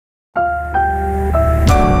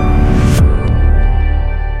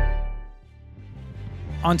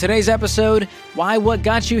On today's episode, why what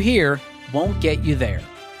got you here won't get you there.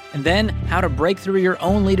 And then how to break through your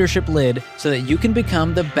own leadership lid so that you can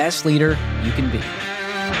become the best leader you can be.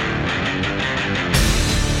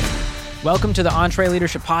 Welcome to the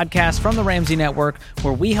EntreLeadership Podcast from the Ramsey Network,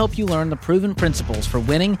 where we help you learn the proven principles for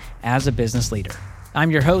winning as a business leader.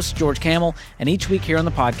 I'm your host, George Camel, and each week here on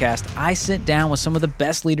the podcast, I sit down with some of the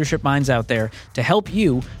best leadership minds out there to help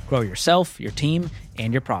you grow yourself, your team,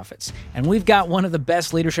 and your profits. And we've got one of the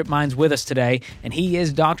best leadership minds with us today, and he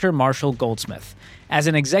is Dr. Marshall Goldsmith. As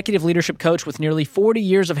an executive leadership coach with nearly 40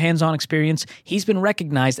 years of hands-on experience, he's been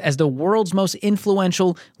recognized as the world's most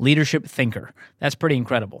influential leadership thinker. That's pretty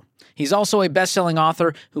incredible. He's also a best-selling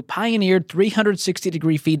author who pioneered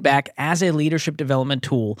 360-degree feedback as a leadership development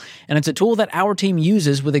tool, and it's a tool that our team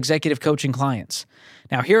uses with executive coaching clients.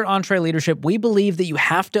 Now, here at EntreLeadership, we believe that you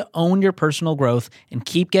have to own your personal growth and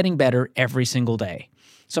keep getting better every single day.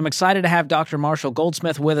 So I'm excited to have Dr. Marshall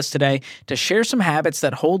Goldsmith with us today to share some habits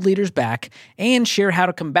that hold leaders back and share how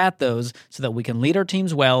to combat those so that we can lead our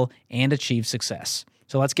teams well and achieve success.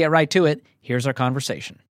 So let's get right to it. Here's our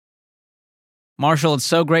conversation. Marshall, it's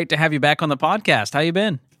so great to have you back on the podcast. How you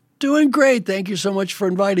been? Doing great. Thank you so much for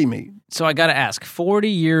inviting me. So I got to ask, 40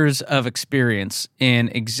 years of experience in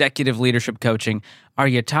executive leadership coaching. Are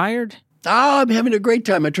you tired? I'm having a great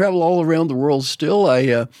time. I travel all around the world still. I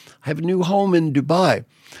have a new home in Dubai.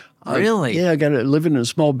 Really? I got to live in a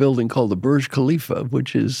small building called the Burj Khalifa,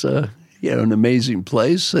 which is an amazing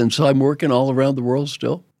place. And so I'm working all around the world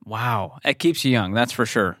still. Wow. It keeps you young, that's for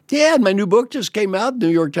sure. Yeah, and my new book just came out, New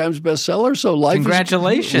York Times bestseller, so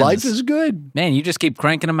Congratulations. Life is good. Man, you just keep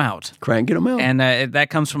cranking them out. And that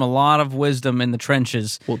comes from a lot of wisdom in the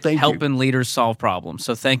trenches, helping leaders solve problems.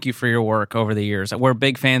 So thank you for your work over the years. We're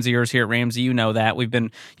big fans of yours here at Ramsey. You know that. You've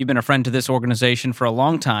been a friend to this organization for a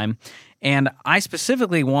long time. And I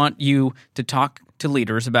specifically want you to talk to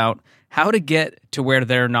leaders about how to get to where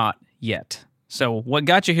they're not yet. So what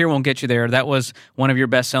got you here won't get you there. That was one of your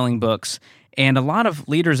best-selling books. And a lot of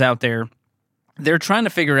leaders out there, they're trying to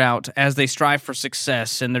figure out as they strive for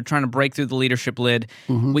success and they're trying to break through the leadership lid.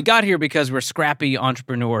 Mm-hmm. We got here because we're scrappy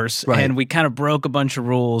entrepreneurs and we kind of broke a bunch of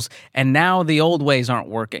rules and now the old ways aren't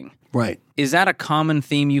working. Right. Is that a common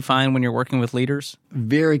theme you find when you're working with leaders?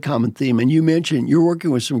 Very common theme. And you mentioned you're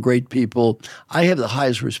working with some great people. I have the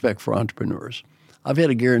highest respect for entrepreneurs. I've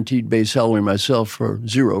had a guaranteed base salary myself for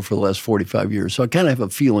zero for the last 45 years, so I kind of have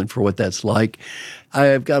a feeling for what that's like.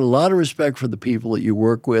 I've got a lot of respect for the people that you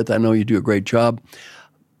work with. I know you do a great job.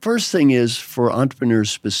 First thing is, for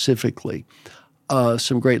entrepreneurs specifically,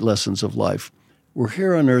 some great lessons of life. We're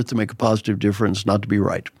here on earth to make a positive difference, not to be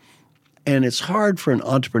right. And it's hard for an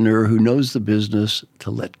entrepreneur who knows the business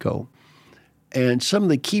to let go. And some of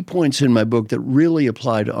the key points in my book that really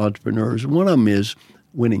apply to entrepreneurs, one of them is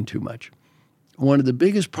winning too much. One of the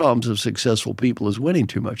biggest problems of successful people is winning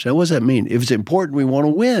too much. Now, what does that mean? If it's important, we want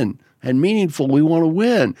to win. And meaningful, we want to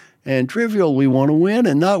win. And trivial, we want to win.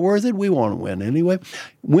 And not worth it, we want to win. Anyway,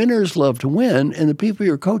 winners love to win, and the people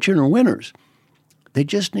you're coaching are winners. They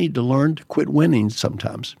just need to learn to quit winning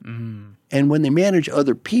sometimes. Mm-hmm. And when they manage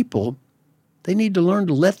other people, they need to learn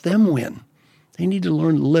to let them win. They need to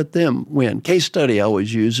learn to let them win. Case study I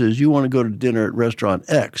always use is you want to go to dinner at restaurant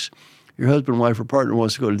X. Your husband, wife, or partner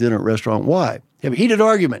wants to go to dinner at restaurant Y. You have a heated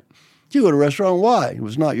argument. You go to restaurant Y. It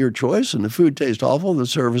was not your choice, and the food tastes awful, and the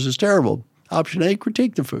service is terrible. Option A,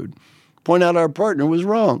 critique the food. Point out our partner was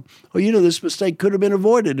wrong. Oh, this mistake could have been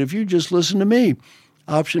avoided if you just listened to me.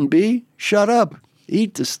 Option B, shut up.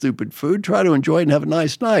 Eat the stupid food. Try to enjoy it and have a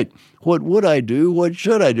nice night. What would I do? What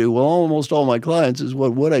should I do? Well, almost all my clients is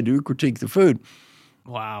what would I do? Critique the food.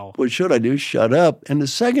 Wow. What should I do? Shut up. And the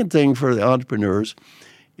second thing for the entrepreneurs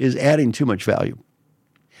is adding too much value.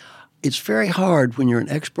 It's very hard when you're an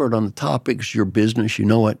expert on the topics, your business, you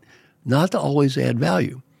know it, not to always add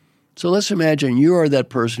value. So let's imagine you are that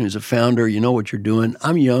person who's a founder, you know what you're doing.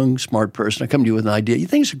 I'm a young, smart person. I come to you with an idea. You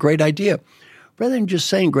think it's a great idea. Rather than just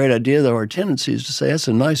saying great idea, though, our tendency is to say, that's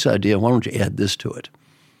a nice idea. Why don't you add this to it?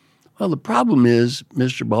 Well, the problem is,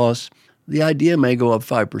 Mr. Boss, the idea may go up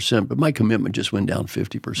 5%, but my commitment just went down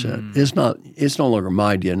 50%. It's no longer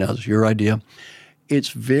my idea. Now it's your idea. It's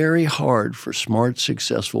very hard for smart,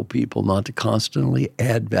 successful people not to constantly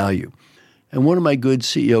add value. And one of my good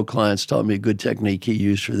CEO clients taught me a good technique he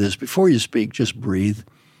used for this. Before you speak, just breathe.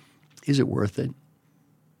 Is it worth it?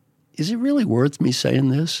 Is it really worth me saying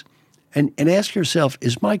this? And ask yourself,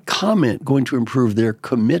 is my comment going to improve their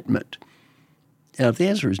commitment? And if the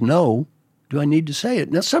answer is no, do I need to say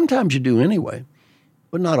it? Now, sometimes you do anyway,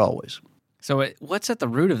 but not always. So what's at the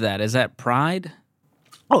root of that? Is that pride?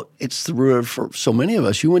 Oh, it's the root for so many of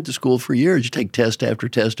us. You went to school for years. You take test after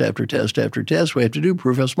test after test after test. We have to do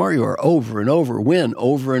prove how smart you are over and over, win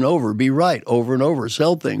over and over, be right over and over,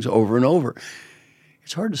 sell things over and over.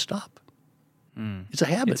 It's hard to stop. It's a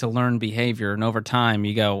habit. It's a learned behavior. And over time,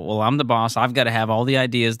 you go, well, I'm the boss. I've got to have all the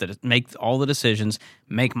ideas that make all the decisions,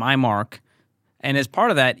 make my mark. And as part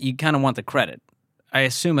of that, you kind of want the credit. I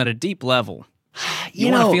assume at a deep level,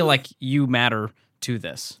 you want to feel like you matter to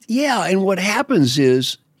this. Yeah, and what happens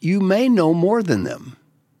is you may know more than them.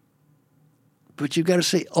 But you've got to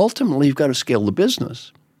say, ultimately, you've got to scale the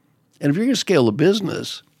business. And if you're going to scale the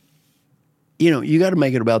business, you got to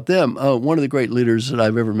make it about them. One of the great leaders that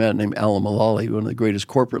I've ever met named Alan Mulally, one of the greatest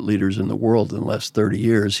corporate leaders in the world in the last 30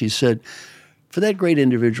 years, he said, for that great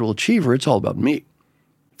individual achiever, it's all about me.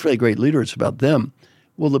 For that great leader, it's about them.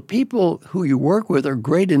 Well, the people who you work with are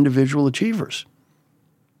great individual achievers.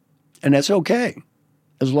 And that's okay,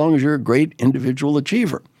 as long as you're a great individual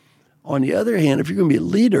achiever. On the other hand, if you're going to be a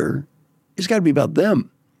leader, it's got to be about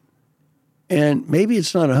them. And maybe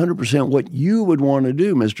it's not 100% what you would want to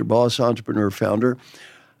do, Mr. Boss, entrepreneur, founder,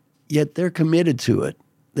 yet they're committed to it.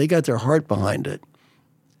 They got their heart behind it.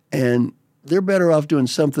 And they're better off doing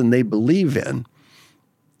something they believe in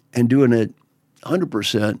and doing it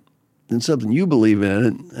 100% than something you believe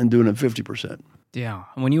in and doing it 50%. Yeah.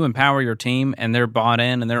 When you empower your team and they're bought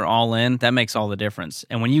in and they're all in, that makes all the difference.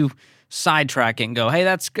 And when you sidetrack it and go, hey,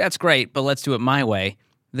 that's great, but let's do it my way,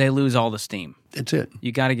 they lose all the steam. That's it.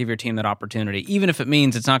 You got to give your team that opportunity, even if it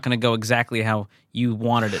means it's not going to go exactly how you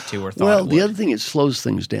wanted it to or thought it would. Well, the other thing, it slows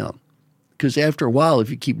things down. Because after a while, if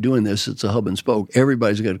you keep doing this, it's a hub and spoke.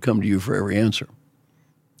 Everybody's got to come to you for every answer.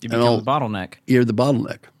 You become the bottleneck. You're the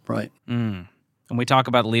bottleneck, right. And we talk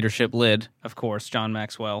about leadership lid, of course, John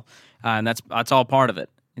Maxwell, and that's all part of it.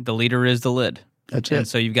 The leader is the lid. That's it. And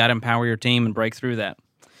so you've got to empower your team and break through that.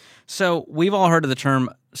 So we've all heard of the term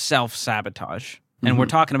self-sabotage. And we're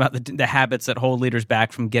talking about the habits that hold leaders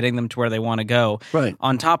back from getting them to where they want to go. Right.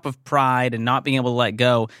 On top of pride and not being able to let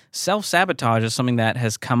go, self-sabotage is something that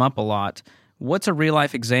has come up a lot. What's a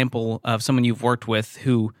real-life example of someone you've worked with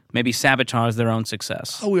who maybe sabotaged their own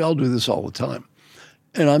success? Oh, we all do this all the time.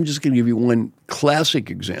 And I'm just going to give you one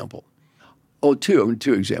classic example. Oh, two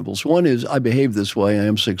examples. One is, I behave this way, I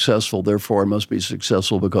am successful, therefore I must be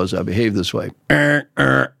successful because I behave this way.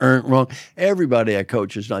 Wrong. Everybody I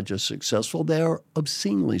coach is not just successful, they are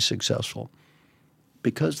obscenely successful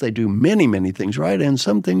because they do many, many things right and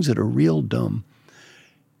some things that are real dumb.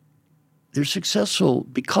 They're successful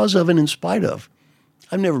because of and in spite of.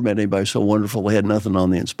 I've never met anybody so wonderful they had nothing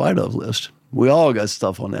on the in spite of list. We all got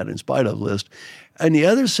stuff on that in spite of list. And the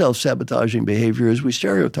other self-sabotaging behavior is we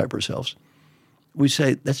stereotype ourselves. We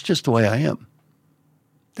say, that's just the way I am.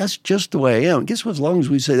 That's just the way I am. Guess what? As long as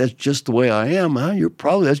we say that's just the way I am,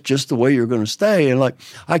 that's just the way you're going to stay. And like,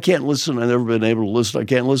 I can't listen. I've never been able to listen. I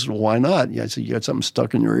can't listen. Why not? Yeah, I say, you got something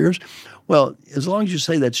stuck in your ears? Well, as long as you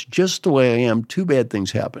say that's just the way I am, two bad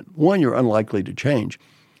things happen. One, you're unlikely to change.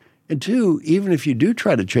 And two, even if you do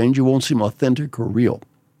try to change, you won't seem authentic or real.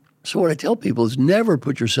 So what I tell people is never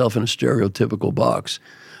put yourself in a stereotypical box.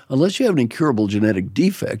 Unless you have an incurable genetic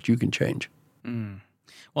defect, you can change.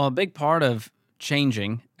 Well, a big part of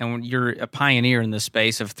changing, and when you're a pioneer in this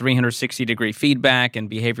space of 360-degree feedback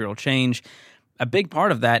and behavioral change, a big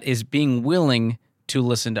part of that is being willing to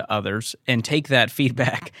listen to others and take that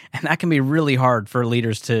feedback. And that can be really hard for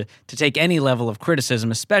leaders to take any level of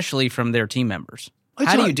criticism, especially from their team members.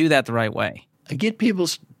 How do you do that the right way? I get people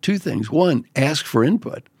two things. One, ask for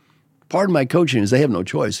input. Part of my coaching is they have no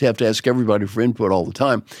choice. They have to ask everybody for input all the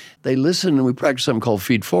time. They listen, and we practice something called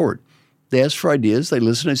feed forward. They ask for ideas, they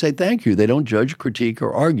listen, and say thank you. They don't judge, critique,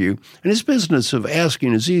 or argue. And this business of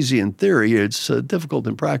asking is easy in theory. It's difficult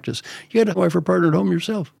in practice. You got a wife or partner at home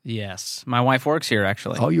yourself? Yes. My wife works here,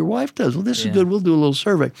 actually. Oh, your wife does? Well, this is good. We'll do a little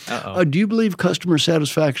survey. Do you believe customer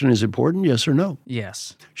satisfaction is important, yes or no?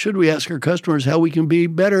 Yes. Should we ask our customers how we can be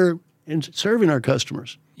better in serving our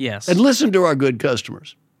customers? Yes. And listen to our good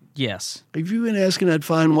customers? Yes. Have you been asking that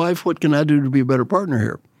fine wife, what can I do to be a better partner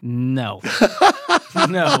here? No.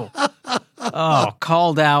 No. Oh,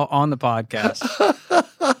 called out on the podcast.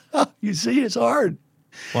 You see, it's hard.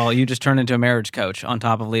 Well, you just turned into a marriage coach on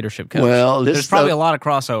top of leadership coach. Well, there's probably a lot of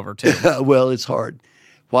crossover, too. Well, it's hard.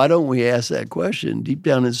 Why don't we ask that question? Deep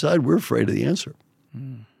down inside, we're afraid of the answer.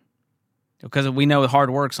 Because we know hard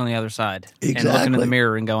work's on the other side. Exactly. And looking in the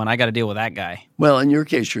mirror and going, I got to deal with that guy. Well, in your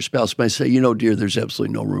case, your spouse may say, dear, there's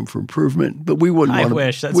absolutely no room for improvement. But we wouldn't I want to.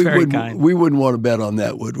 wish. That's very kind. We wouldn't want to bet on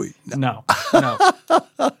that, would we? No.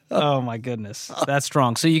 Oh, my goodness. That's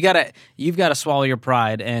strong. So you've got to swallow your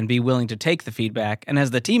pride and be willing to take the feedback. And as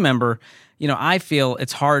the team member, I feel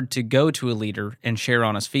it's hard to go to a leader and share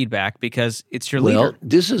honest feedback because it's your leader. Well,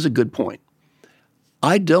 this is a good point.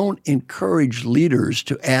 I don't encourage leaders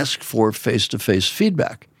to ask for face-to-face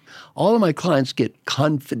feedback. All of my clients get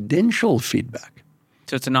confidential feedback.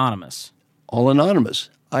 So it's anonymous. All anonymous.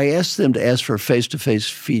 I ask them to ask for face-to-face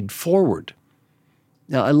feed forward.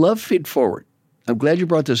 Now, I love feed forward. I'm glad you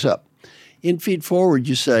brought this up. In feed forward,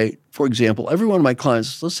 you say, for example, every one of my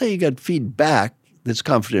clients, let's say you got feedback that's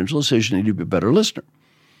confidential, it says you need to be a better listener.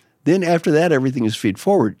 Then after that, everything is feed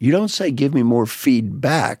forward. You don't say, give me more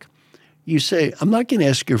feedback. You say, I'm not going to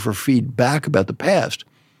ask you for feedback about the past.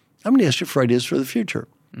 I'm going to ask you for ideas for the future.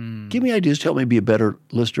 Give me ideas to help me be a better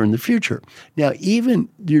listener in the future. Now, even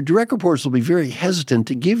your direct reports will be very hesitant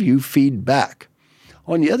to give you feedback.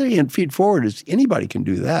 On the other hand, feed forward is anybody can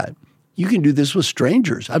do that. You can do this with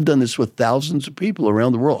strangers. I've done this with thousands of people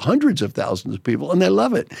around the world, hundreds of thousands of people, and they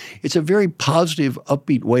love it. It's a very positive,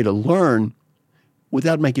 upbeat way to learn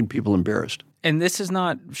without making people embarrassed. And this is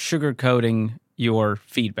not sugarcoating your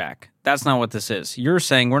feedback. That's not what this is. You're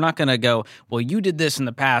saying we're not going to go, well, you did this in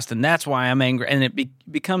the past, and that's why I'm angry. And it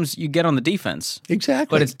becomes, you get on the defense.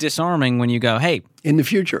 Exactly. But it's disarming when you go, hey. In the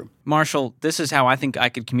future. Marshall, this is how I think I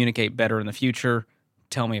could communicate better in the future.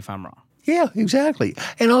 Tell me if I'm wrong. Yeah, exactly.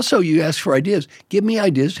 And also you ask for ideas. Give me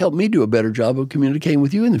ideas to help me do a better job of communicating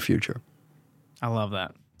with you in the future. I love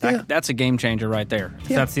that. Yeah. That's a game changer right there.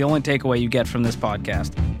 Yeah. That's the only takeaway you get from this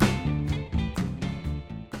podcast.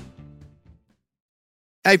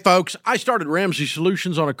 Hey, folks, I started Ramsey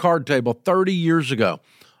Solutions on a card table 30 years ago.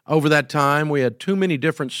 Over that time, we had too many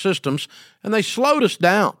different systems, and they slowed us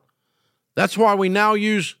down. That's why we now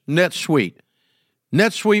use NetSuite.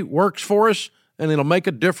 NetSuite works for us, and it'll make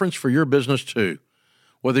a difference for your business, too.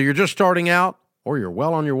 Whether you're just starting out or you're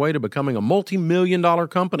well on your way to becoming a multi-million-dollar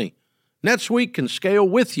company, NetSuite can scale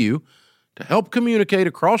with you to help communicate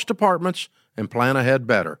across departments and plan ahead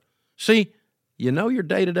better. See, you know your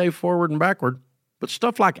day-to-day forward and backward, but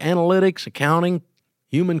stuff like analytics, accounting,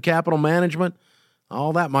 human capital management,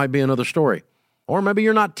 all that might be another story. Or maybe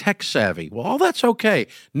you're not tech savvy. Well, all that's okay.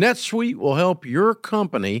 NetSuite will help your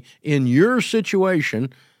company in your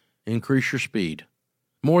situation increase your speed.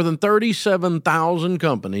 More than 37,000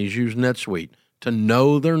 companies use NetSuite to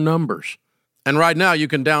know their numbers. And right now, you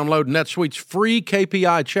can download NetSuite's free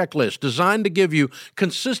KPI checklist designed to give you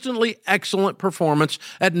consistently excellent performance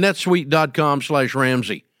at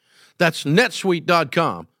netsuite.com/Ramsey. That's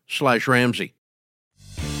netsuite.com/Ramsey.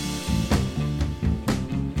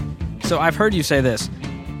 So I've heard you say this.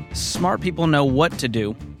 Smart people know what to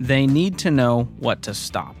do. They need to know what to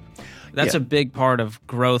stop. That's a big part of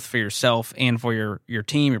growth for yourself and for your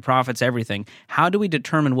team, your profits, everything. How do we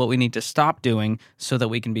determine what we need to stop doing so that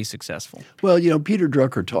we can be successful? Well, Peter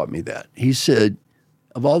Drucker taught me that. He said,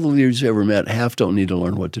 of all the leaders I ever met, half don't need to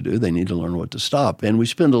learn what to do. They need to learn what to stop. And we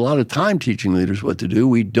spend a lot of time teaching leaders what to do.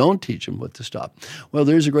 We don't teach them what to stop. Well,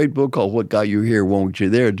 there's a great book called What Got You Here Won't Get You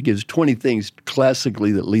There. It gives 20 things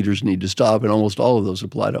classically that leaders need to stop, and almost all of those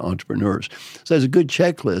apply to entrepreneurs. So there's a good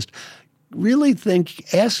checklist. Really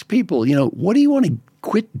ask people, what do you want to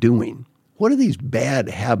quit doing? What are these bad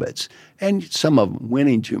habits? And some of them,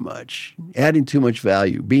 winning too much, adding too much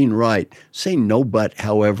value, being right, saying no but,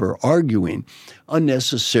 however, arguing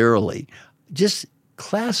unnecessarily, just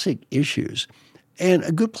classic issues. And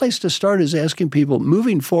a good place to start is asking people,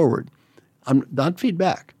 moving forward, not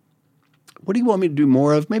feedback. What do you want me to do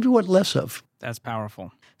more of? Maybe what less of? That's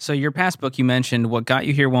powerful. So your past book you mentioned, What Got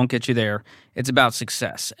You Here Won't Get You There. It's about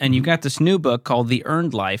success. And you've got this new book called The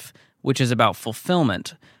Earned Life, which is about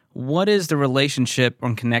fulfillment. What is the relationship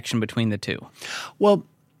or connection between the two? Well,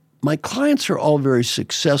 my clients are all very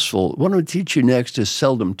successful. What I'm going to teach you next is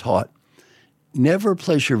seldom taught. Never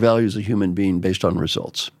place your value as a human being based on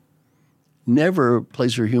results. Never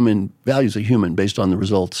place your value as a human based on the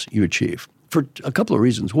results you achieve. For a couple of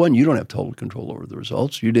reasons. One, you don't have total control over the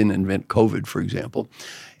results. You didn't invent COVID, for example.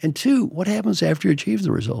 And two, what happens after you achieve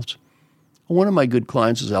the results? One of my good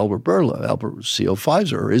clients is Albert Bourla. Albert was CEO of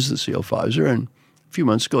Pfizer, or is the CEO of Pfizer. And a few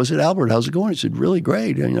months ago, I said, Albert, how's it going? He said, really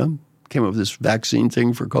great. Came up with this vaccine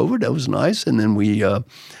thing for COVID. That was nice. And then we,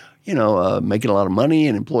 making a lot of money,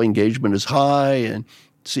 and employee engagement is high, and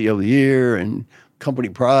CEO of the year, and company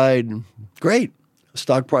pride. And great.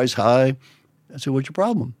 Stock price high. I said, what's your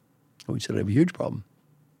problem? Oh, he said, I have a huge problem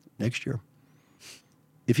next year.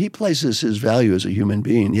 If he places his value as a human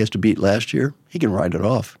being, he has to beat last year, he can write it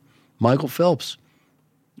off. Michael Phelps,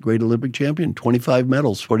 great Olympic champion, 25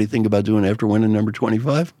 medals. What do you think about doing after winning number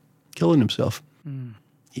 25? Killing himself.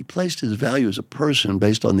 He placed his value as a person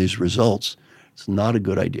based on these results. It's not a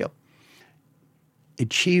good idea.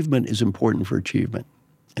 Achievement is important for achievement.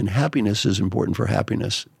 and happiness is important for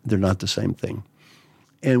happiness. They're not the same thing.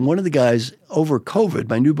 And one of the guys over COVID,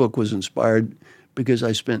 my new book was inspired because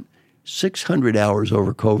I spent 600 hours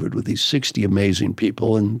over COVID with these 60 amazing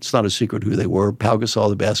people, and it's not a secret who they were. Pau Gasol,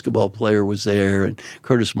 the basketball player, was there, and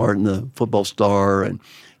Curtis Martin, the football star, and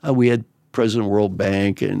we had President of World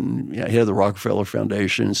Bank and head of the Rockefeller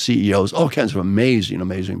Foundation, CEOs, all kinds of amazing,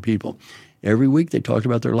 amazing people. Every week they talked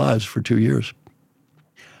about their lives for 2 years.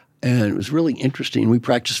 And it was really interesting. We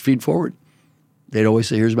practiced feed forward. They'd always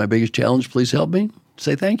say, here's my biggest challenge, please help me.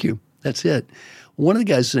 Say thank you. That's it. One of the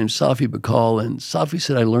guys is named Safi Bakal, and Safi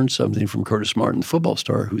said, I learned something from Curtis Martin, the football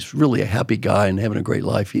star, who's really a happy guy and having a great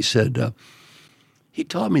life. He said, he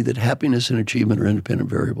taught me that happiness and achievement are independent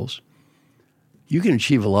variables. You can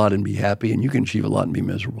achieve a lot and be happy, and you can achieve a lot and be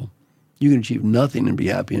miserable. You can achieve nothing and be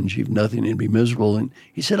happy, and achieve nothing and be miserable. And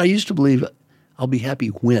he said, I used to believe I'll be happy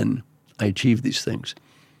when I achieve these things.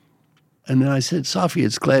 And then I said, Safi,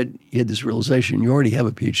 it's glad you had this realization. You already have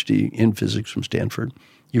a PhD in physics from Stanford.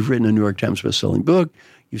 You've written a New York Times bestselling book.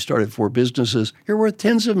 You've started 4 businesses. You're worth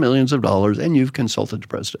tens of millions of dollars, and you've consulted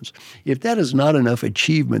presidents. If that is not enough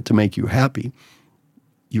achievement to make you happy,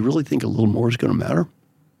 you really think a little more is going to matter?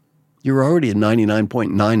 You're already at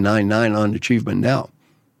 99.999 on achievement now.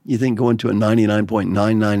 You think going to a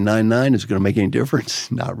 99.9999 is going to make any difference?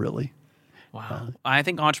 Not really. Wow. I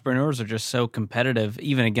think entrepreneurs are just so competitive,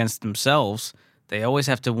 even against themselves. They always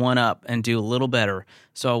have to one up and do a little better.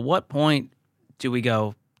 So at what point do we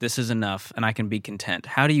go, this is enough and I can be content?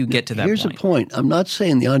 How do you get to that Here's point? the point. I'm not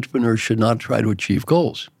saying the entrepreneur should not try to achieve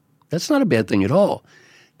goals. That's not a bad thing at all.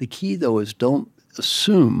 The key, though, is don't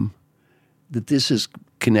assume that this is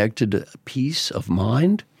connected to peace of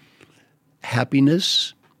mind,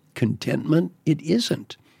 happiness, contentment. It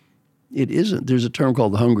isn't. It isn't. There's a term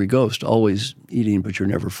called the hungry ghost, always eating, but you're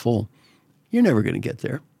never full. You're never going to get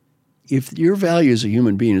there. If your value as a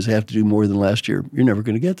human being is I have to do more than last year, you're never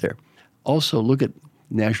going to get there. Also, look at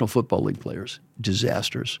National Football League players.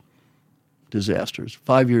 Disasters.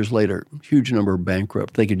 5 years later, huge number are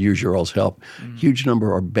bankrupt. They could use your all's help. Huge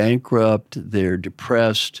number are bankrupt. They're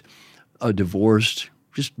depressed, divorced,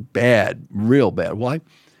 just bad, real bad. Why?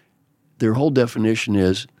 Their whole definition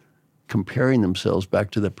is comparing themselves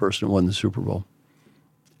back to that person who won the Super Bowl,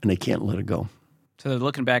 and they can't let it go. So they're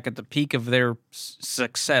looking back at the peak of their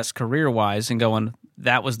success career-wise and going,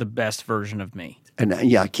 that was the best version of me. And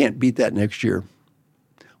I can't beat that next year.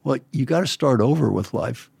 Well, you got to start over with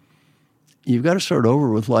life. You've got to start over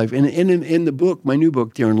with life. And in the book, my new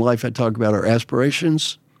book, Dear in Life, I talk about our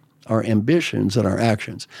aspirations, our ambitions, and our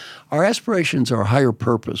actions. Our aspirations are a higher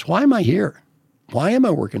purpose. Why am I here? Why am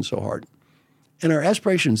I working so hard? And our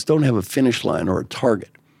aspirations don't have a finish line or a target.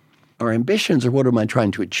 Our ambitions are what am I trying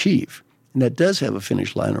to achieve? And that does have a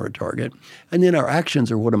finish line or a target. And then our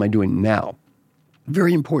actions are what am I doing now?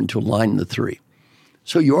 Very important to align the three.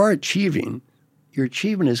 So you are achieving. Your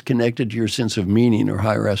achievement is connected to your sense of meaning or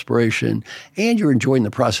higher aspiration, and you're enjoying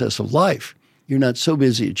the process of life. You're not so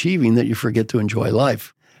busy achieving that you forget to enjoy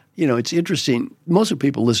life. You know, it's interesting. Most of the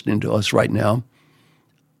people listening to us right now,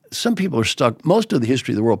 some people are stuck. Most of the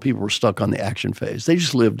history of the world, people were stuck on the action phase. They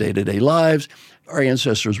just lived day-to-day lives. Our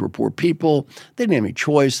ancestors were poor people. They didn't have any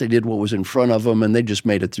choice. They did what was in front of them, and they just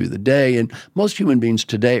made it through the day. And most human beings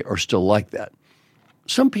today are still like that.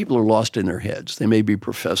 Some people are lost in their heads. They may be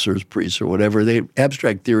professors, priests, or whatever. They have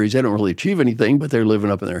abstract theories. They don't really achieve anything, but they're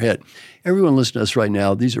living up in their head. Everyone listening to us right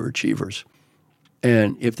now, these are achievers.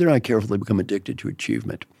 And if they're not careful, they become addicted to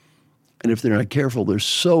achievement. And if they're not careful, they're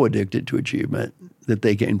so addicted to achievement that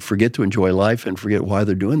they can forget to enjoy life and forget why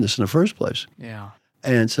they're doing this in the first place. Yeah.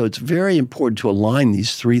 And so it's very important to align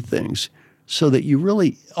these three things so that you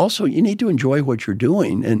really also, you need to enjoy what you're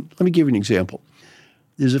doing. And let me give you an example.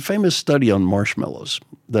 There's a famous study on marshmallows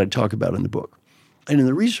that I talk about in the book. And in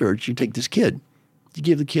the research, you take this kid. You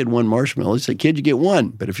give the kid one marshmallow. You say, kid, you get one.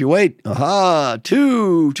 But if you wait,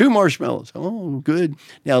 two marshmallows. Oh, good.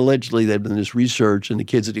 Now, allegedly, they've done this research, and the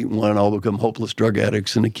kids that eat one all become hopeless drug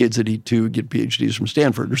addicts, and the kids that eat two get PhDs from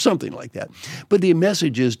Stanford or something like that. But the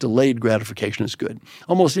message is delayed gratification is good.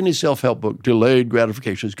 Almost any self-help book, delayed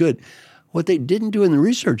gratification is good. What they didn't do in the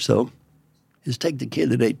research, though, is take the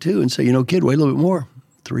kid that ate two and say, kid, wait a little bit more.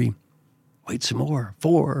 3. Wait some more.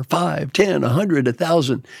 4, 5, 10, 100,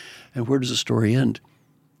 1,000. And where does the story end?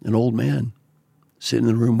 An old man sitting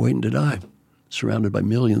in the room waiting to die, surrounded by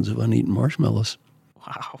millions of uneaten marshmallows.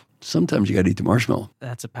 Wow. Sometimes you got to eat the marshmallow.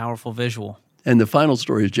 That's a powerful visual. And the final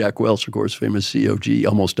story is Jack Welch, of course, famous CEO of GE,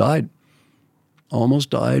 almost died.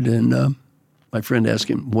 And my friend asked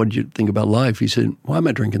him, what did you think about life? He said, why am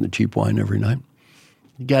I drinking the cheap wine every night?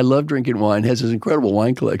 The guy loved drinking wine, has his incredible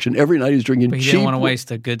wine collection. Every night he's drinking cheap. But he didn't want to waste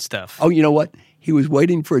the good stuff. Oh, you know what? He was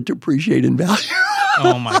waiting for it to appreciate in value.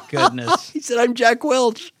 Oh, my goodness. He said, I'm Jack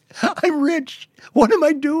Welch. I'm rich. What am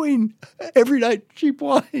I doing? Every night, cheap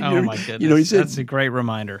wine. Oh, my goodness. You know, he said, that's a great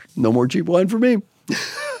reminder. No more cheap wine for me.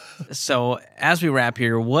 So as we wrap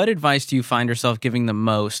here, what advice do you find yourself giving the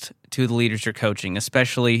most to the leaders you're coaching,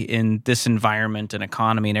 especially in this environment and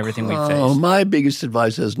economy and everything we face? My biggest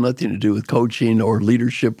advice has nothing to do with coaching or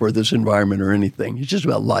leadership or this environment or anything. It's just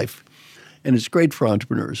about life. And it's great for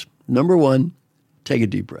entrepreneurs. Number one, take a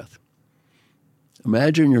deep breath.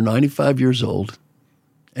 Imagine you're 95 years old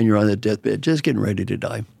and you're on that deathbed, just getting ready to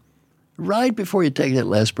die. Right before you take that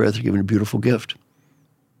last breath, you're given a beautiful gift.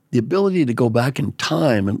 The ability to go back in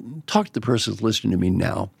time and talk to the person who's listening to me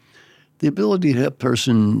now. The ability to help a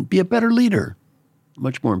person be a better leader.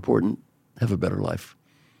 Much more important, have a better life.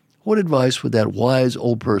 What advice would that wise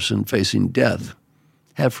old person facing death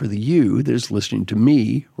have for the you that is listening to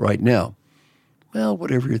me right now? Well,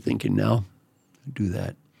 whatever you're thinking now, do that.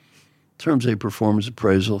 In terms of a performance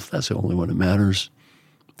appraisal, that's the only one that matters.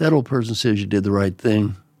 That old person says you did the right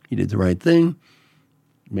thing. You did the right thing.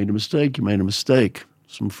 You made a mistake. You made a mistake.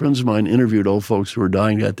 Some friends of mine interviewed old folks who were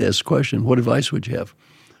dying, got to ask the question, what advice would you have?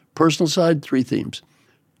 Personal side, 3 themes.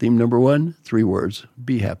 Theme number 1, 3 words.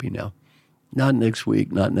 Be happy now. Not next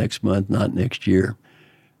week, not next month, not next year.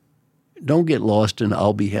 Don't get lost in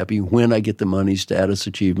I'll be happy when I get the money, status,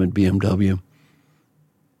 achievement, BMW.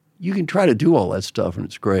 You can try to do all that stuff, and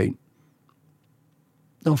it's great.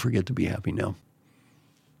 Don't forget to be happy now.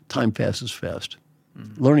 Time passes fast.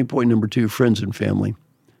 Mm-hmm. Learning point number 2, friends and family.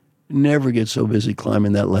 Never get so busy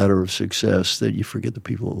climbing that ladder of success that you forget the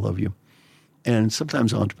people that love you. And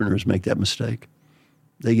sometimes entrepreneurs make that mistake.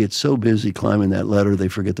 They get so busy climbing that ladder, they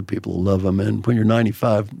forget the people who love them. And when you're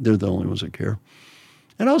 95, they're the only ones that care.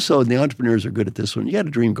 And also, the entrepreneurs are good at this one. You got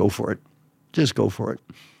a dream, go for it. Just go for it.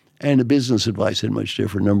 And the business advice isn't much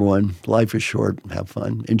different. Number 1, life is short. Have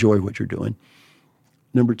fun. Enjoy what you're doing.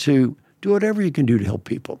 Number 2, do whatever you can do to help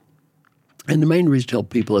people. And the main reason to help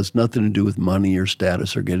people has nothing to do with money or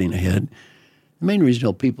status or getting ahead. The main reason to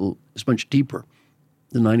help people is much deeper.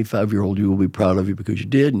 The 95-year-old you will be proud of you because you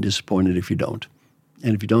did and disappointed if you don't.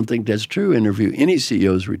 And if you don't think that's true, interview any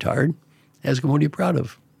CEO who's retired. Ask them, what are you proud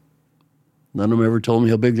of? None of them ever told me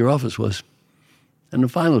how big their office was. And the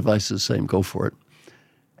final advice is the same, go for it.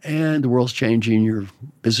 And the world's changing, your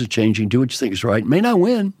business is changing, do what you think is right. May not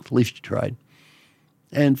win, at least you tried.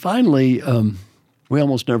 And finally, we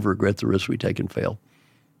almost never regret the risk we take and fail.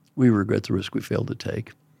 We regret the risk we failed to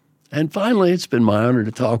take. And finally, it's been my honor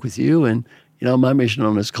to talk with you. And, you know, my mission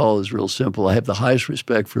on this call is real simple. I have the highest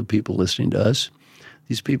respect for the people listening to us.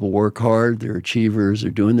 These people work hard. They're achievers.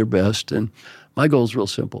 They're doing their best. And my goal is real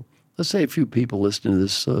simple. Let's say a few people listening to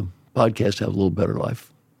this podcast have a little better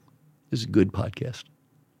life. This is a good podcast.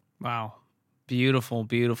 Wow. Beautiful,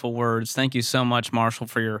 beautiful words. Thank you so much, Marshall,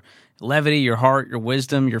 for your levity, your heart, your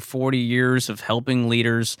wisdom, your 40 years of helping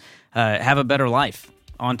leaders have a better life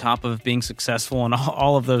on top of being successful and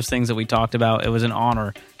all of those things that we talked about. It was an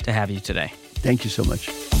honor to have you today. Thank you so much.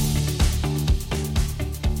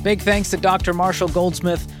 Big thanks to Dr. Marshall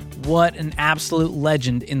Goldsmith. What an absolute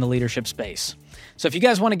legend in the leadership space. So if you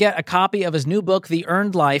guys want to get a copy of his new book, The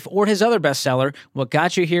Earned Life, or his other bestseller, What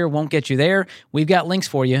Got You Here Won't Get You There, we've got links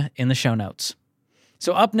for you in the show notes.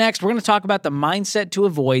 So up next, we're going to talk about the mindset to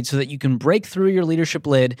avoid so that you can break through your leadership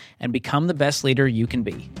lid and become the best leader you can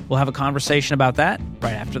be. We'll have a conversation about that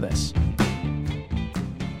right after this.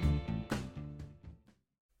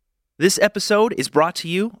 This episode is brought to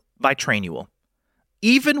you by Trainual.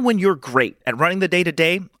 Even when you're great at running the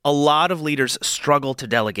day-to-day, a lot of leaders struggle to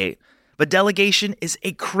delegate. But delegation is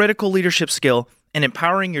a critical leadership skill, and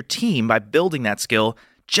empowering your team by building that skill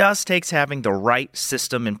just takes having the right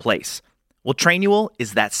system in place. Well, Trainual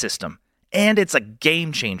is that system, and it's a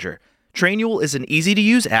game changer. Trainual is an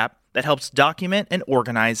easy-to-use app that helps document and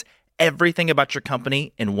organize everything about your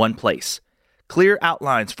company in one place. Clear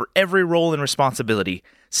outlines for every role and responsibility,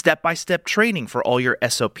 step-by-step training for all your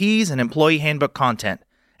SOPs and employee handbook content,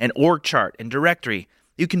 an org chart and directory.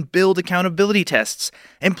 You can build accountability tests.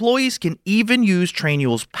 Employees can even use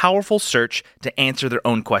Trainual's powerful search to answer their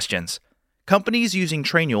own questions. Companies using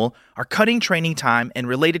Trainual are cutting training time and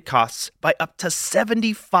related costs by up to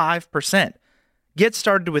 75%. Get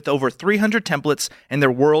started with over 300 templates and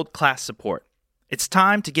their world-class support. It's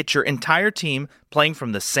time to get your entire team playing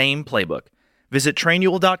from the same playbook. Visit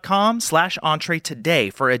Trainual.com/Entree today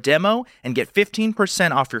for a demo and get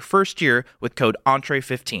 15% off your first year with code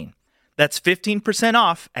Entree15. That's 15%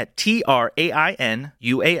 off at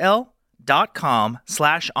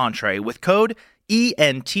Trainual.com/Entree with code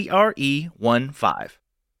ENTRE15.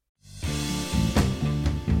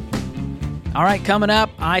 All right, coming up,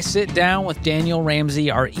 I sit down with Daniel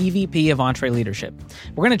Ramsey, our EVP of EntreLeadership.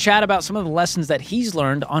 We're going to chat about some of the lessons that he's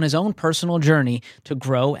learned on his own personal journey to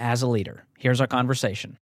grow as a leader. Here's our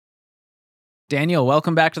conversation. Daniel,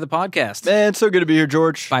 welcome back to the podcast. Man, it's so good to be here,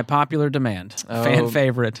 George. By popular demand, fan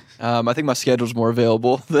favorite. I think my schedule's more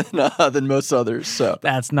available than most others. So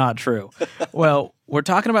That's not true. Well, we're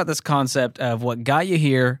talking about this concept of what got you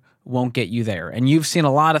here won't get you there. And you've seen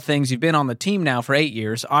a lot of things. You've been on the team now for 8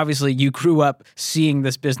 years. Obviously, you grew up seeing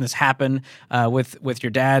this business happen with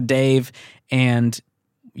your dad, Dave, and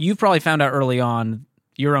you've probably found out early on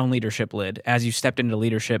your own leadership lid as you stepped into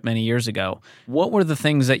leadership many years ago. What were the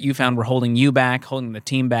things that you found were holding you back, holding the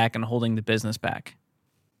team back, and holding the business back?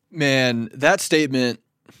 Man, that statement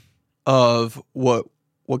of what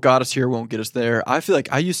got us here won't get us there, I feel like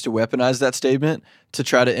I used to weaponize that statement to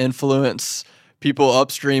try to influence people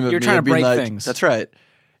upstream of You're me. trying to break like, things. That's right.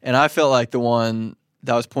 And I felt like the one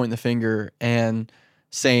that was pointing the finger and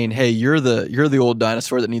saying, hey, you're the old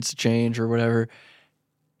dinosaur that needs to change or whatever.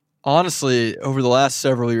 Honestly, over the last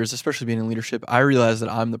several years, especially being in leadership, I realized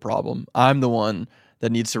that I'm the problem. I'm the one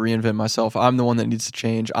that needs to reinvent myself. I'm the one that needs to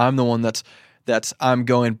change. I'm the one I'm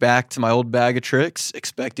going back to my old bag of tricks,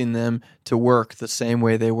 expecting them to work the same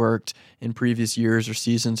way they worked in previous years or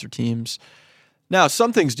seasons or teams. Now,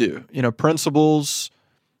 some things do. Principles,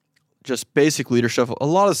 just basic leadership. A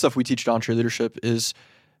lot of the stuff we teach at EntreLeadership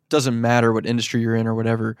doesn't matter what industry you're in or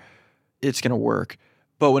whatever, it's going to work.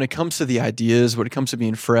 But when it comes to the ideas, when it comes to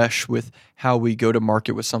being fresh with how we go to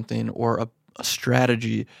market with something or a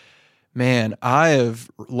strategy, man, I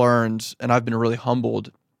have learned and I've been really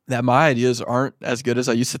humbled that my ideas aren't as good as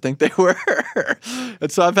I used to think they were.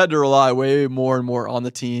 And so I've had to rely way more and more on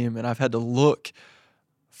the team, and I've had to look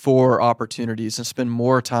for opportunities and spend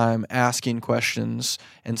more time asking questions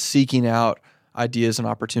and seeking out ideas and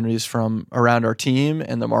opportunities from around our team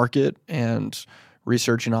and the market and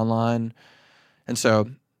researching online. And so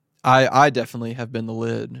I definitely have been the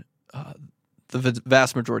lid the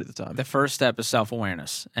vast majority of the time. The first step is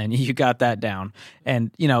self-awareness, and you got that down. And,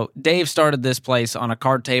 Dave started this place on a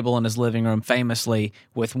card table in his living room, famously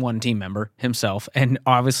with one team member, himself, and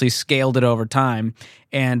obviously scaled it over time.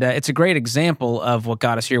 And it's a great example of what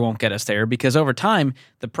got us here won't get us there, because over time,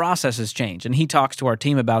 the process has changed. And he talks to our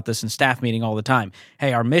team about this in staff meeting all the time.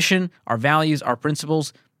 Hey, our mission, our values, our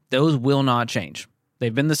principles, those will not change.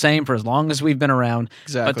 They've been the same for as long as we've been around.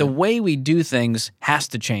 Exactly. But the way we do things has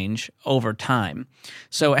to change over time.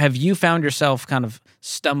 So have you found yourself kind of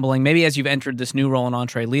stumbling, maybe as you've entered this new role in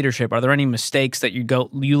EntreLeadership, are there any mistakes that you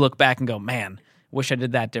look back and go, man, wish I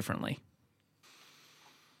did that differently?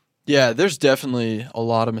 Yeah, there's definitely a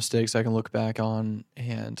lot of mistakes I can look back on,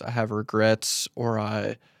 and I have regrets or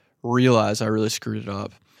I realize I really screwed it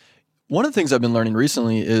up. One of the things I've been learning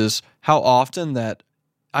recently is how often that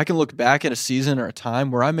I can look back at a season or a time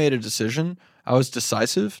where I made a decision, I was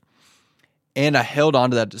decisive, and I held on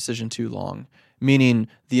to that decision too long, meaning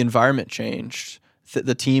the environment changed,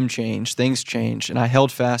 the team changed, things changed, and I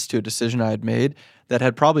held fast to a decision I had made that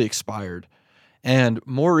had probably expired. And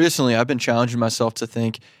more recently, I've been challenging myself to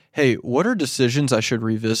think, hey, what are decisions I should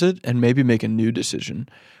revisit and maybe make a new decision?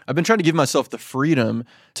 I've been trying to give myself the freedom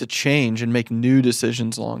to change and make new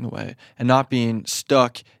decisions along the way and not being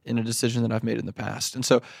stuck in a decision that I've made in the past. And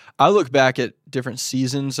so I look back at different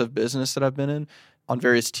seasons of business that I've been in on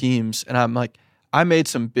various teams, and I'm like, I made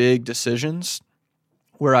some big decisions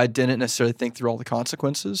where I didn't necessarily think through all the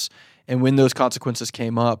consequences. And when those consequences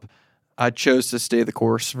came up, I chose to stay the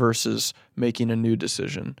course versus making a new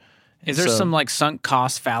decision. Is there some like sunk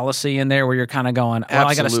cost fallacy in there where you're kind of going, well,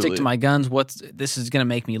 I got to stick to my guns. This is going to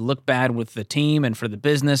make me look bad with the team and for the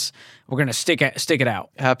business. We're going to stick it out.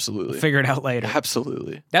 Absolutely. We'll figure it out later.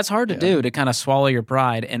 Absolutely. That's hard to do, to kind of swallow your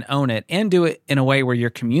pride and own it and do it in a way where you're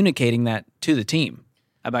communicating that to the team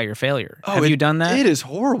about your failure. Have you done that? It is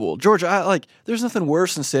horrible. George, there's nothing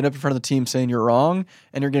worse than standing up in front of the team saying you're wrong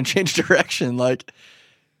and you're going to change direction.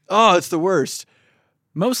 It's the worst.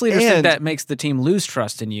 Most leaders think that makes the team lose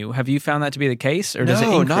trust in you. Have you found that to be the case, or does it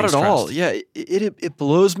increase not at trust? all. Yeah, it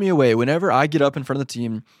blows me away whenever I get up in front of the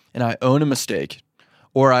team and I own a mistake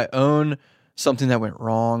or I own something that went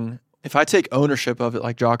wrong. If I take ownership of it,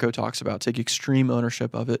 like Jocko talks about, take extreme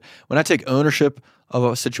ownership of it, when I take ownership of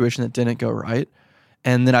a situation that didn't go right,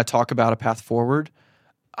 and then I talk about a path forward,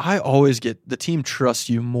 I always get the team trusts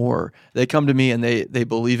you more. They come to me and they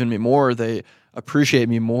believe in me more. They appreciate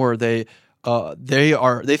me more. They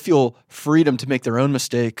feel freedom to make their own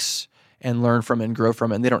mistakes and learn from it and grow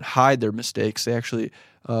from it. And they don't hide their mistakes. They actually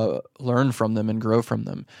learn from them and grow from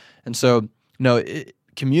them. And so,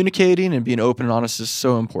 communicating and being open and honest is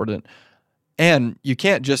so important. And you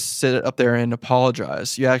can't just sit up there and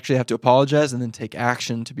apologize. You actually have to apologize and then take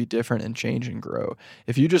action to be different and change and grow.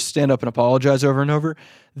 If you just stand up and apologize over and over,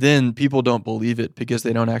 then people don't believe it because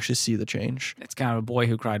they don't actually see the change. It's kind of a boy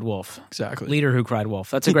who cried wolf. Exactly. Leader who cried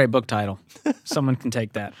wolf. That's a great book title. Someone can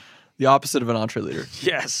take that. The opposite of an entree leader.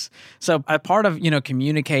 Yes. So a part of,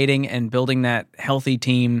 communicating and building that healthy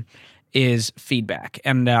team is feedback.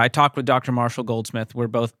 And I talked with Dr. Marshall Goldsmith. We're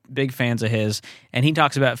both big fans of his. And he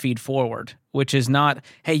talks about feed forward, which is not,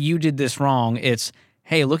 hey, you did this wrong. It's,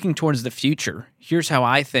 hey, looking towards the future. Here's how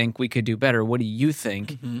I think we could do better. What do you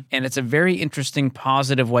think? Mm-hmm. And it's a very interesting,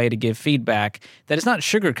 positive way to give feedback that is not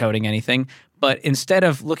sugarcoating anything, but instead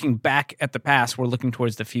of looking back at the past, we're looking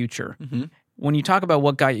towards the future. Mm-hmm. When you talk about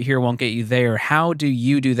what got you here won't get you there, how do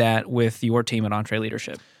you do that with your team at Entre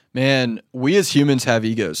Leadership? Man, we as humans have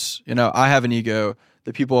egos. I have an ego.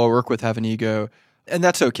 The people I work with have an ego, and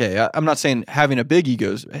that's okay. I'm not saying having a big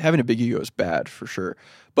ego is bad for sure,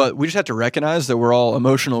 but we just have to recognize that we're all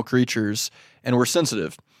emotional creatures and we're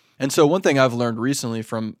sensitive. And so one thing I've learned recently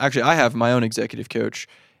I have my own executive coach.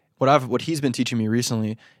 What he's been teaching me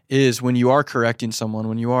recently is when you are correcting someone,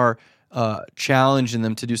 when you are challenging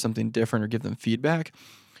them to do something different or give them feedback,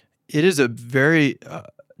 it is a very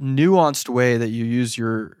nuanced way that you use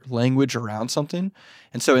your language around something.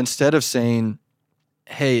 And so instead of saying,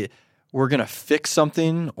 hey, we're going to fix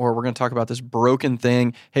something or we're going to talk about this broken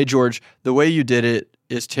thing. Hey, George, the way you did it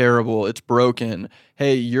is terrible. It's broken.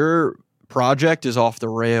 Hey, your project is off the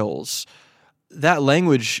rails. That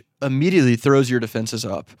language immediately throws your defenses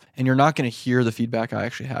up and you're not going to hear the feedback I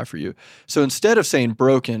actually have for you. So instead of saying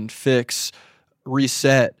broken, fix,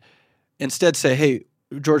 reset, instead say, hey,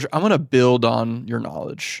 George, I'm going to build on your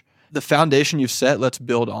knowledge. The foundation you've set, let's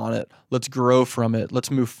build on it. Let's grow from it.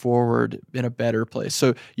 Let's move forward in a better place.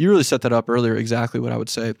 So you really set that up earlier. Exactly what I would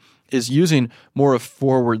say is using more of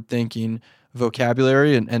forward-thinking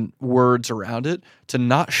vocabulary and words around it to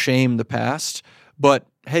not shame the past, but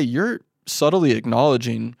hey, you're subtly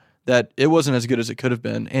acknowledging that it wasn't as good as it could have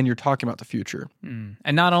been, and you're talking about the future.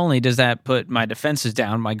 And not only does that put my defenses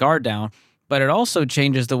down, my guard down, but it also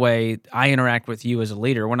changes the way I interact with you as a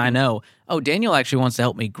leader when I know, Daniel actually wants to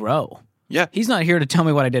help me grow. Yeah. He's not here to tell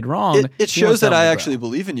me what I did wrong. It shows that I actually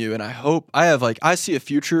believe in you, and I hope I see a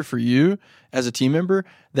future for you as a team member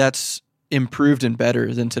that's improved and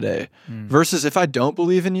better than today. Versus if I don't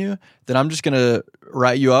believe in you, then I'm just going to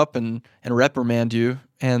write you up and reprimand you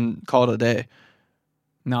and call it a day.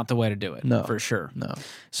 Not the way to do it, no, for sure. No.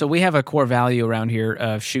 So we have a core value around here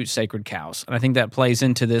of shoot sacred cows. And I think that plays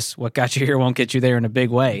into this, what got you here won't get you there in a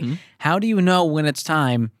big way. Mm-hmm. How do you know when it's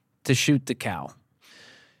time to shoot the cow?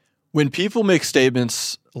 When people make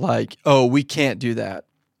statements like, oh, we can't do that,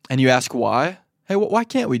 and you ask why, hey, why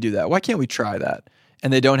can't we do that? Why can't we try that?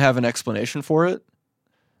 And they don't have an explanation for it,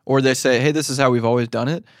 or they say, hey, this is how we've always done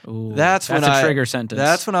it. Ooh, that's a trigger sentence.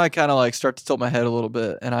 That's when I kind of start to tilt my head a little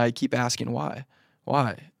bit, and I keep asking why.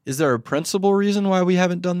 Why? Is there a principal reason why we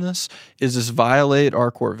haven't done this? Is this violate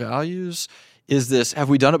our core values? Have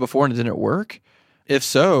we done it before and it didn't work? If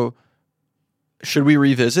so, should we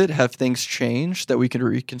revisit? Have things changed that we can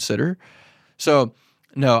reconsider? So,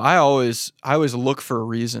 no, I always look for a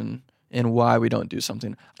reason in why we don't do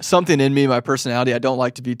something. Something in me, my personality, I don't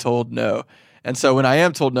like to be told no. And so when I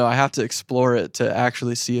am told no, I have to explore it to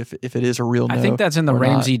actually see if it is a real no. I think that's in the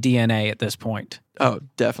Ramsey DNA at this point. Oh,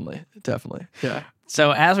 definitely. Yeah.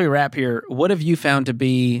 So as we wrap here, what have you found to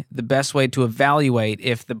be the best way to evaluate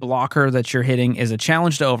if the blocker that you're hitting is a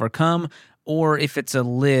challenge to overcome or if it's a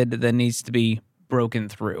lid that needs to be broken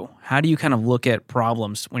through? How do you kind of look at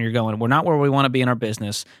problems when you're going, we're not where we want to be in our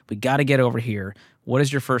business. We got to get over here. What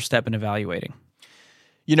is your first step in evaluating?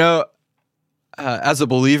 As a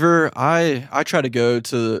believer, I try to go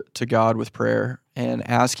to God with prayer and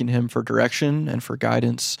asking Him for direction and for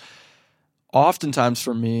guidance. Oftentimes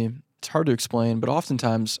for me, it's hard to explain, but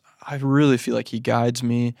oftentimes I really feel like He guides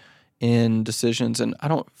me in decisions, and I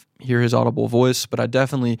don't hear His audible voice, but I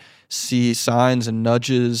definitely see signs and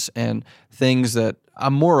nudges and things that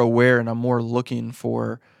I'm more aware and I'm more looking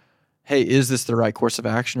for, hey, is this the right course of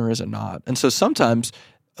action or is it not? And so sometimes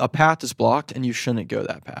a path is blocked and you shouldn't go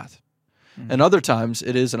that path. Mm-hmm. And other times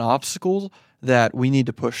it is an obstacle that we need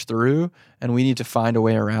to push through and we need to find a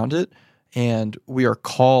way around it. And we are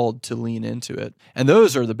called to lean into it. And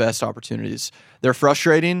those are the best opportunities. They're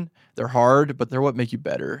frustrating, they're hard, but they're what make you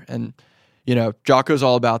better. And, Jocko's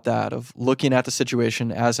all about that, of looking at the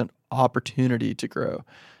situation as an opportunity to grow.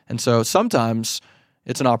 And so sometimes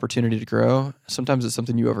it's an opportunity to grow. Sometimes it's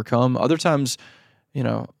something you overcome. Other times,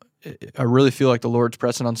 I really feel like the Lord's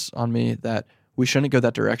pressing on me that we shouldn't go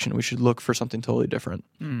that direction. We should look for something totally different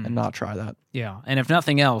and not try that. Yeah. And if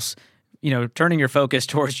nothing else, turning your focus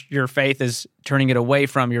towards your faith is turning it away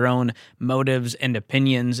from your own motives and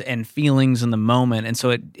opinions and feelings in the moment. And so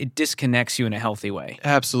it disconnects you in a healthy way.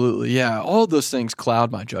 Absolutely. Yeah. All of those things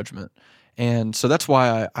cloud my judgment. And so that's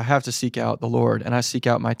why I have to seek out the Lord, and I seek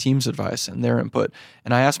out my team's advice and their input.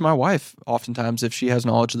 And I ask my wife oftentimes if she has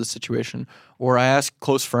knowledge of the situation, or I ask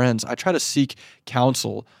close friends. I try to seek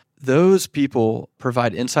counsel. Those people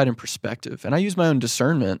provide insight and perspective. And I use my own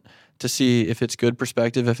discernment to see if it's good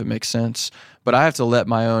perspective, if it makes sense. But I have to let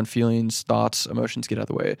my own feelings, thoughts, emotions get out of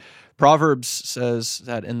the way. Proverbs says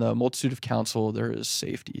that in the multitude of counsel, there is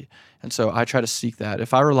safety. And so I try to seek that.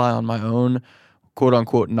 If I rely on my own quote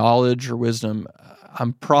unquote knowledge or wisdom,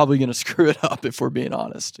 I'm probably going to screw it up if we're being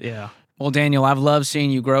honest. Yeah. Well, Daniel, I've loved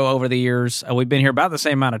seeing you grow over the years. We've been here about the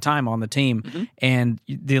same amount of time on the team, and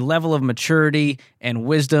the level of maturity and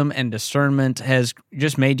wisdom and discernment has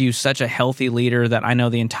just made you such a healthy leader that I know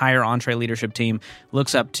the entire Entre leadership team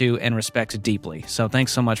looks up to and respects deeply. So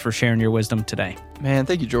thanks so much for sharing your wisdom today. Man,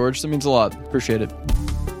 thank you, George. That means a lot. Appreciate it.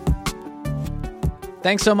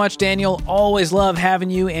 Thanks so much, Daniel. Always love having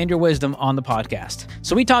you and your wisdom on the podcast.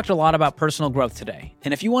 So we talked a lot about personal growth today.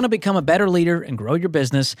 And if you want to become a better leader and grow your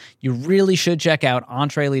business, you really should check out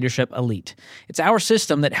Entre Leadership Elite. It's our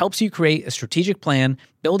system that helps you create a strategic plan,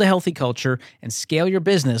 build a healthy culture, and scale your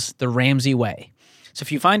business the Ramsey way. So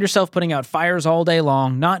if you find yourself putting out fires all day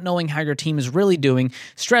long, not knowing how your team is really doing,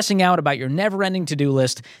 stressing out about your never-ending to-do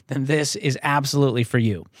list, then this is absolutely for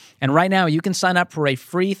you. And right now, you can sign up for a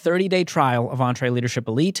free 30-day trial of Entre Leadership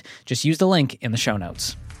Elite. Just use the link in the show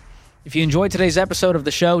notes. If you enjoyed today's episode of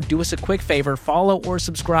the show, do us a quick favor, follow or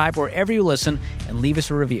subscribe wherever you listen, and leave us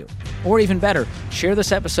a review. Or even better, share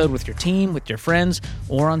this episode with your team, with your friends,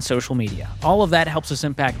 or on social media. All of that helps us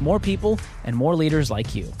impact more people and more leaders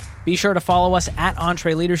like you. Be sure to follow us at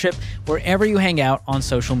Entre Leadership wherever you hang out on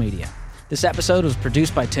social media. This episode was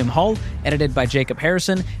produced by Tim Hull, edited by Jacob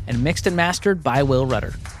Harrison, and mixed and mastered by Will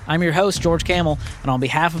Rudder. I'm your host, George Camel, and on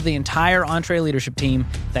behalf of the entire Entre Leadership team,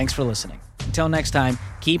 thanks for listening. Until next time,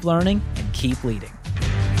 keep learning and keep leading.